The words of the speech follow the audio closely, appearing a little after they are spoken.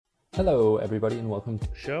Hello, everybody, and welcome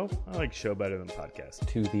Show? I like show better than podcast.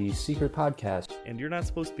 to the Secret Podcast. And you're not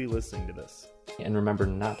supposed to be listening to this. And remember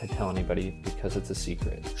not to tell anybody because it's a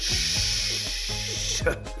secret. Shh. It's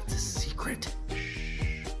a secret.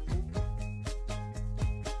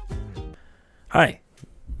 Hi.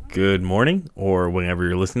 Good morning, or whenever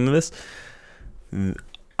you're listening to this.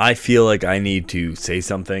 I feel like I need to say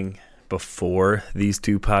something before these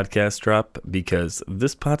two podcasts drop, because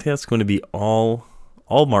this podcast is going to be all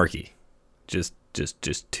Marky. Just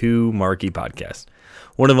two Marky podcasts.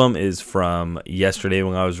 One of them is from yesterday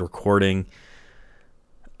when I was recording.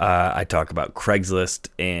 I talk about Craigslist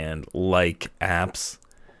and like apps.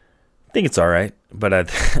 I think it's all right,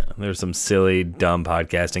 but there's some silly, dumb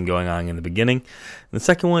podcasting going on in the beginning. The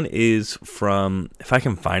second one is from, if I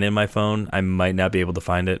can find it in my phone, I might not be able to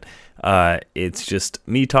find it. It's just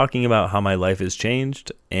me talking about how my life has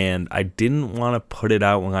changed, and I didn't want to put it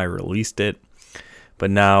out when I released it, but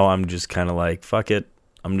now I'm just kind of like, fuck it.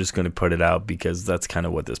 I'm just going to put it out because that's kind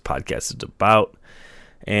of what this podcast is about.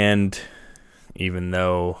 And even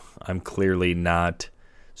though I'm clearly not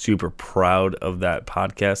super proud of that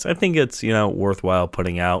podcast, I think it's, worthwhile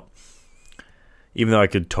putting out, even though I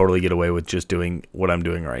could totally get away with just doing what I'm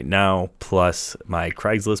doing right now, plus my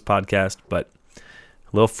Craigslist podcast, but a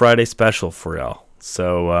little Friday special for y'all.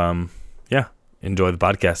 So, enjoy the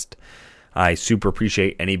podcast. I super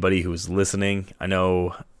appreciate anybody who's listening. I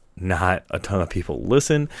know not a ton of people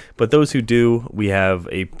listen, but those who do, we have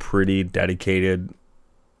a pretty dedicated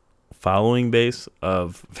following base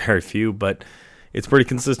of very few, but it's pretty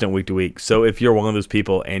consistent week to week. So if you're one of those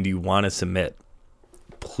people and you want to submit,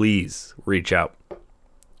 please reach out.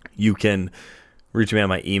 You can reach me on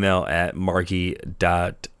my email at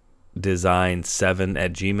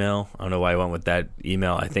marky.design7@gmail. I don't know why I went with that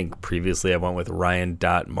email. I think previously I went with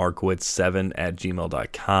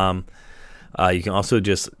ryan.markowitz7@gmail.com. You can also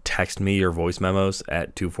just text me your voice memos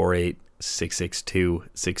at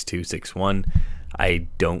 248-662-6261. I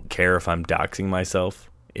don't care if I'm doxing myself.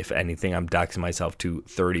 If anything, I'm doxing myself to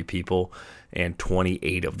 30 people, and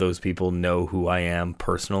 28 of those people know who I am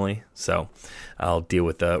personally. So I'll deal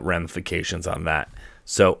with the ramifications on that.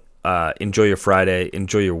 So enjoy your Friday,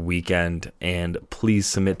 enjoy your weekend, and please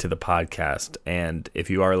submit to the podcast. And if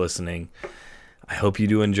you are listening, I hope you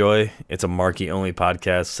do enjoy. It's a Marky-only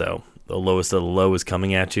podcast, so the lowest of the low is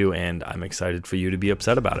coming at you, and I'm excited for you to be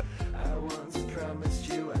upset about it. I once promised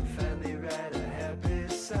you I'd finally write a happy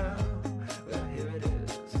song. Well, here it is.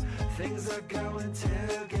 Things are going too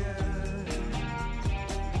good.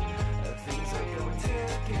 Things are going too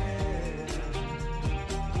good.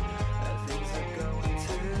 Things are going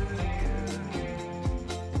too good.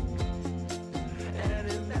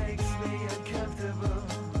 And it makes me uncomfortable.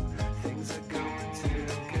 Things are going too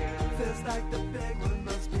good. Feels like the big one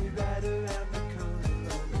must be right around the corner.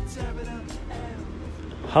 Turn it up and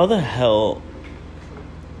How the hell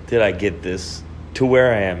did I get this to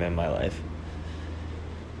where I am in my life?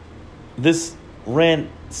 This rant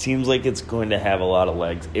seems like it's going to have a lot of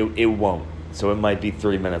legs. It won't. So it might be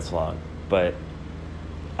 3 minutes long. But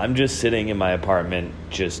I'm just sitting in my apartment,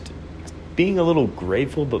 just being a little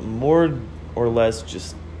grateful, but more or less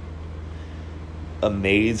just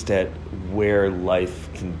amazed at where life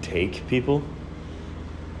can take people.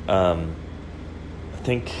 I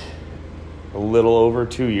think a little over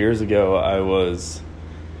 2 years ago, I was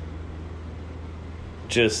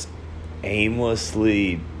just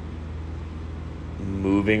aimlessly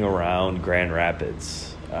moving around Grand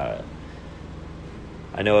Rapids. I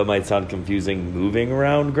know it might sound confusing moving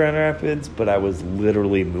around Grand Rapids, but I was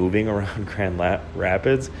literally moving around Grand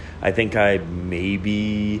Rapids. I think it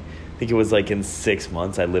was like in 6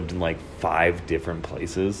 months, I lived in like 5 different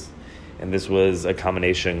places. And this was a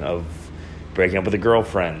combination of breaking up with a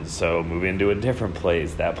girlfriend, so moving to a different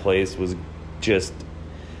place. That place was just,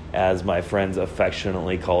 as my friends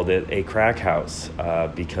affectionately called it, a crack house,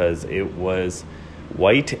 because it was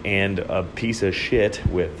white and a piece of shit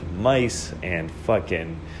with mice and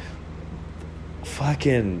fucking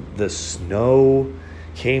the snow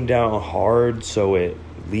came down hard, so it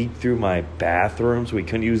leaked through my bathroom, so we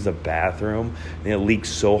couldn't use the bathroom, and it leaked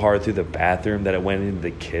so hard through the bathroom that it went into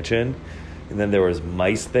the kitchen. And then there was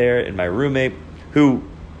mice there, and my roommate, who,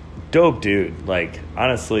 dope dude, like,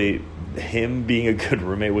 honestly, him being a good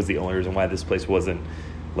roommate was the only reason why this place wasn't,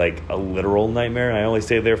 like, a literal nightmare. I only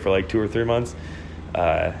stayed there for, like, 2 or 3 months.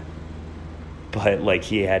 But, like,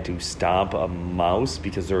 he had to stomp a mouse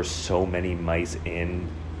because there were so many mice in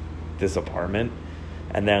this apartment.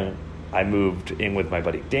 And then I moved in with my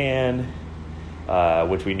buddy Dan,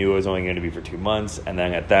 which we knew it was only going to be for 2 months. And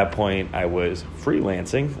then at that point, I was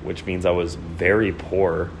freelancing, which means I was very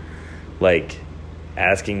poor. Like,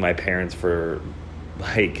 asking my parents for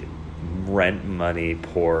like rent money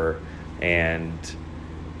poor, and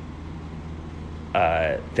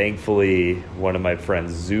thankfully one of my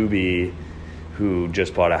friends, Zuby, who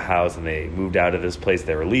just bought a house and they moved out of this place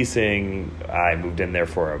they were leasing. I moved in there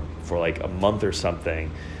for like a month or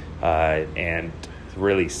something, and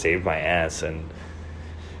really saved my ass, and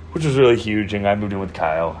which was really huge. And I moved in with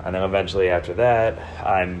Kyle, and then eventually after that,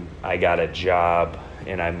 I got a job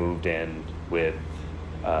and I moved in with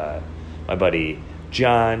my buddy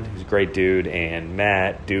John, who's a great dude, and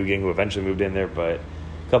Matt Dugan, who eventually moved in there, but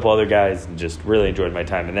a couple other guys, and just really enjoyed my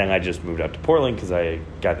time. And then I just moved out to Portland because I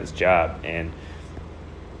got this job. And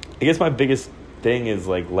I guess my biggest thing is,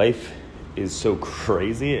 like, life is so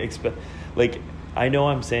crazy. Like, I know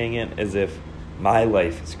I'm saying it as if my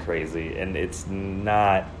life is crazy, and it's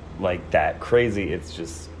not like that crazy. It's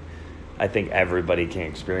just, I think everybody can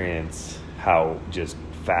experience how just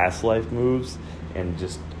fast life moves, and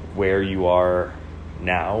just where you are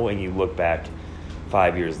now and you look back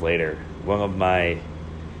 5 years later. One of my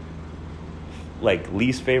like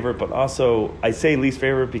least favorite, but also I say least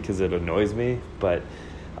favorite because it annoys me, but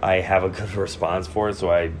I have a good response for it, so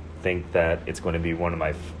I think that it's going to be one of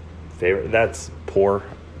my favorite. That's poor.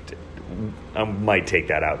 I might take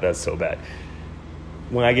that out. That's so bad.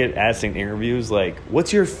 When I get asked in interviews, like,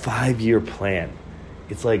 what's your 5-year plan?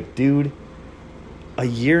 It's like, dude, a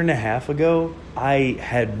year and a half ago, I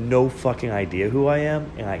had no fucking idea who I am,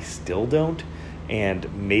 and I still don't.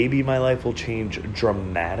 And maybe my life will change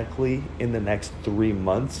dramatically in the next 3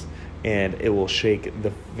 months, and it will shake the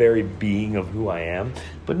very being of who I am.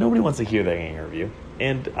 But nobody wants to hear that interview.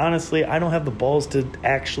 And honestly, I don't have the balls to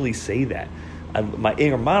actually say that. My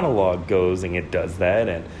inner monologue goes and it does that.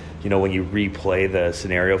 And, you know, when you replay the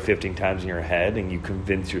scenario 15 times in your head and you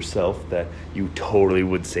convince yourself that you totally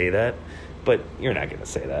would say that, but you're not going to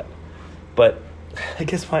say that. But I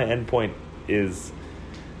guess my end point is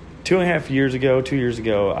 2 years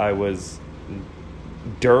ago, I was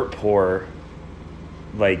dirt poor,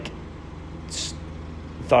 like,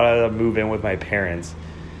 thought I'd move in with my parents,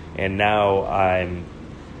 and now I'm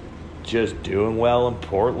just doing well in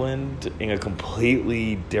Portland, in a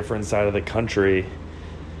completely different side of the country,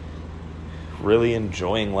 really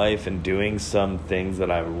enjoying life and doing some things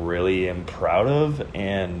that I really am proud of.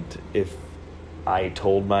 And if I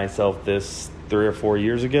told myself this 3 or 4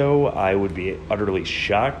 years ago, I would be utterly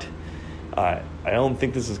shocked. I don't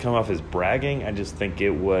think this has come off as bragging. I just think it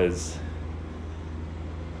was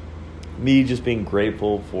me just being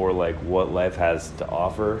grateful for, like, what life has to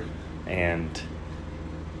offer. And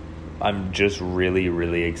I'm just really,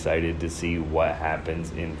 really excited to see what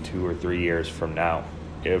happens in 2 or 3 years from now.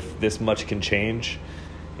 If this much can change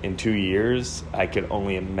in 2 years, I could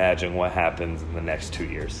only imagine what happens in the next 2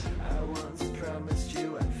 years. I once promised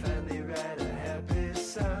you I'd finally write a happy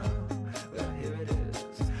song. Well, here it is.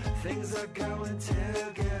 Things are going too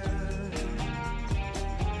good.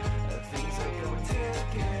 Things are going too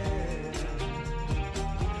good.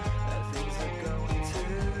 Things are going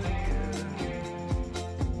too good.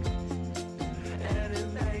 And it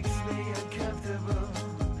makes me uncomfortable.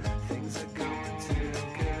 Things are going too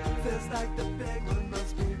good. Feels like the big one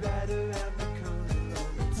must be right around the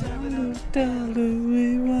corner.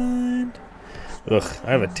 Ugh,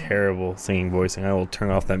 I have a terrible singing voice, and I will turn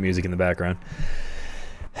off that music in the background.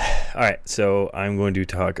 All right, so I'm going to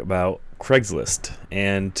talk about Craigslist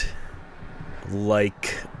and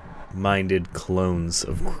like-minded clones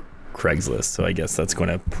of Craigslist. So I guess that's going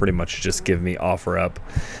to pretty much just give me OfferUp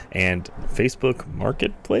and Facebook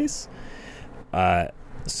Marketplace.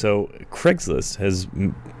 So Craigslist has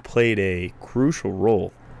played a crucial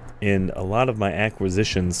role in a lot of my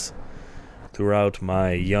acquisitions throughout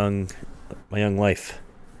my young life.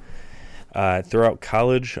 Throughout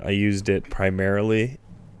college, I used it primarily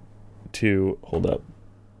to hold up.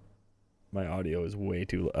 My audio is way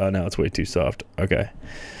too. No, it's way too soft. Okay,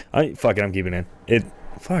 fuck it. I'm keeping it in.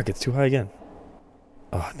 It's too high again.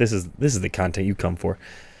 Oh, this is the content you come for.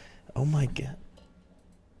 Oh my god.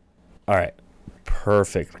 All right,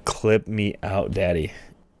 perfect. Clip me out, daddy.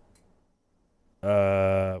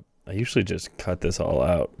 I usually just cut this all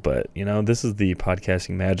out, but, you know, this is the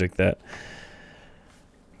podcasting magic that,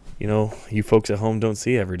 you know, you folks at home don't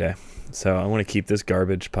see every day. So I want to keep this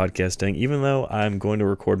garbage podcasting, even though I'm going to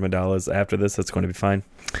record my dollars after this. That's going to be fine.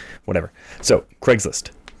 Whatever. So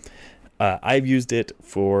Craigslist. I've used it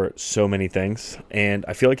for so many things, and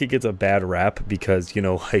I feel like it gets a bad rap because, you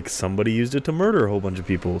know, like, somebody used it to murder a whole bunch of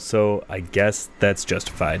people. So I guess that's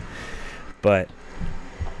justified. But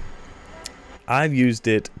I've used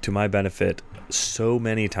it to my benefit so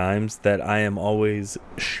many times that I am always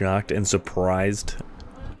shocked and surprised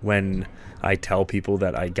when I tell people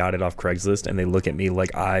that I got it off Craigslist, and they look at me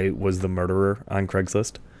like I was the murderer on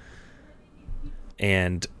Craigslist.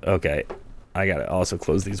 And, okay, I gotta also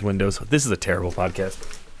close these windows. This is a terrible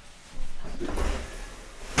podcast.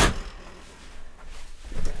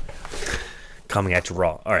 Coming at you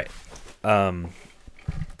raw. All right.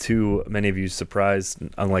 To many of you's surprise,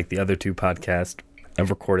 unlike the other two podcasts I've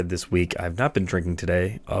recorded this week, I've not been drinking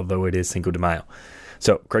today, although it is Cinco de Mayo.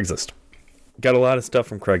 So, Craigslist. Got a lot of stuff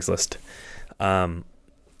from Craigslist.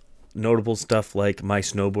 Notable stuff like my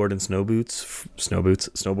snowboard and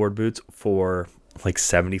snowboard boots for like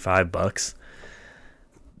 $75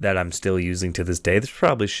 that I'm still using to this day. This is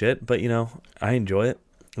probably shit, but I enjoy it.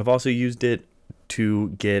 I've also used it to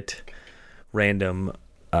get random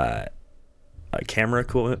camera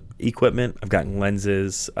equipment. I've gotten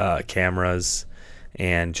lenses, cameras,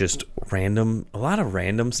 and just a lot of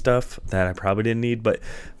random stuff that I probably didn't need. But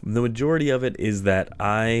the majority of it is that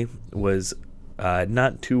I was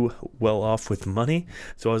not too well off with money.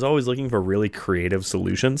 So I was always looking for really creative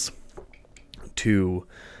solutions to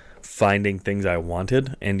finding things I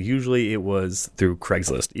wanted. And usually it was through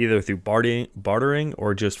Craigslist, either through bartering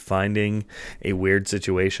or just finding a weird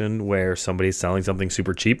situation where somebody's selling something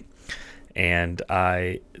super cheap and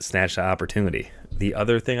I snatched the opportunity. The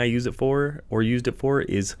other thing I used it for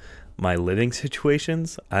is my living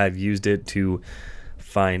situations. I've used it to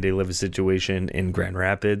find a living situation in Grand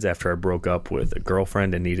Rapids after I broke up with a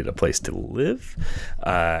girlfriend and needed a place to live.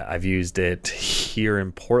 I've used it here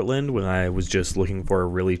in Portland when I was just looking for a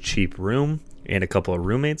really cheap room and a couple of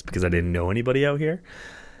roommates because I didn't know anybody out here.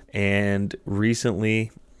 And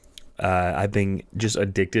recently, I've been just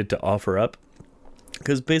addicted to OfferUp.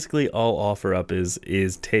 Because basically all OfferUp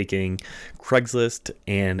is taking Craigslist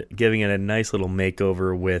and giving it a nice little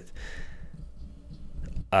makeover with,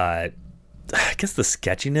 I guess the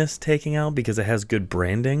sketchiness taking out because it has good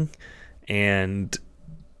branding. And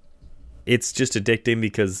it's just addicting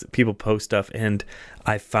because people post stuff. And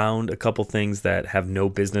I found a couple things that have no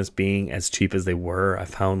business being as cheap as they were. I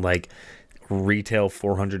found like retail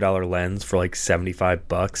 $400 lens for like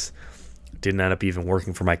 $75. Didn't end up even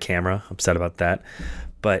working for my camera. Upset about that.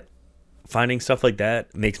 But finding stuff like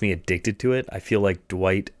that makes me addicted to it. I feel like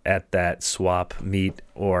Dwight at that swap meet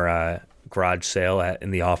or garage sale in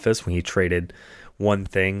the office when he traded one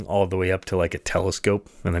thing all the way up to like a telescope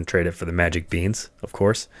and then traded for the magic beans, of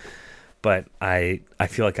course. But I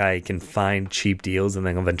feel like I can find cheap deals and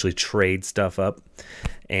then eventually trade stuff up.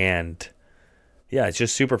 And yeah, it's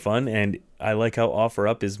just super fun. And I like how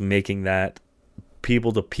OfferUp is making that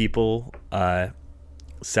people-to-people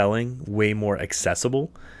selling way more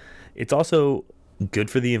accessible. It's also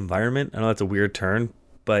good for the environment. I know that's a weird turn,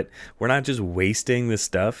 but we're not just wasting this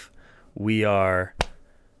stuff. We are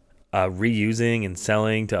reusing and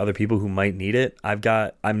selling to other people who might need it.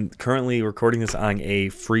 I'm currently recording this on a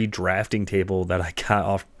free drafting table that I got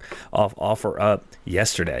off OfferUp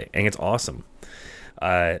yesterday, and it's awesome.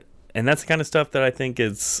 And that's the kind of stuff that I think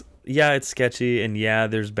is, yeah, it's sketchy, and yeah,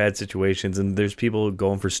 there's bad situations, and there's people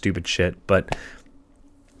going for stupid shit, but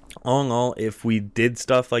all in all, if we did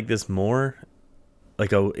stuff like this more,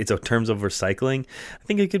 it's a terms of recycling, I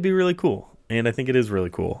think it could be really cool, and I think it is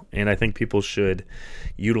really cool, and I think people should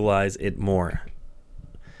utilize it more.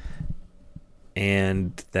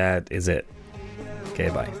 And that is it. Okay,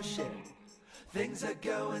 bye. Things are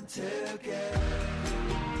going to get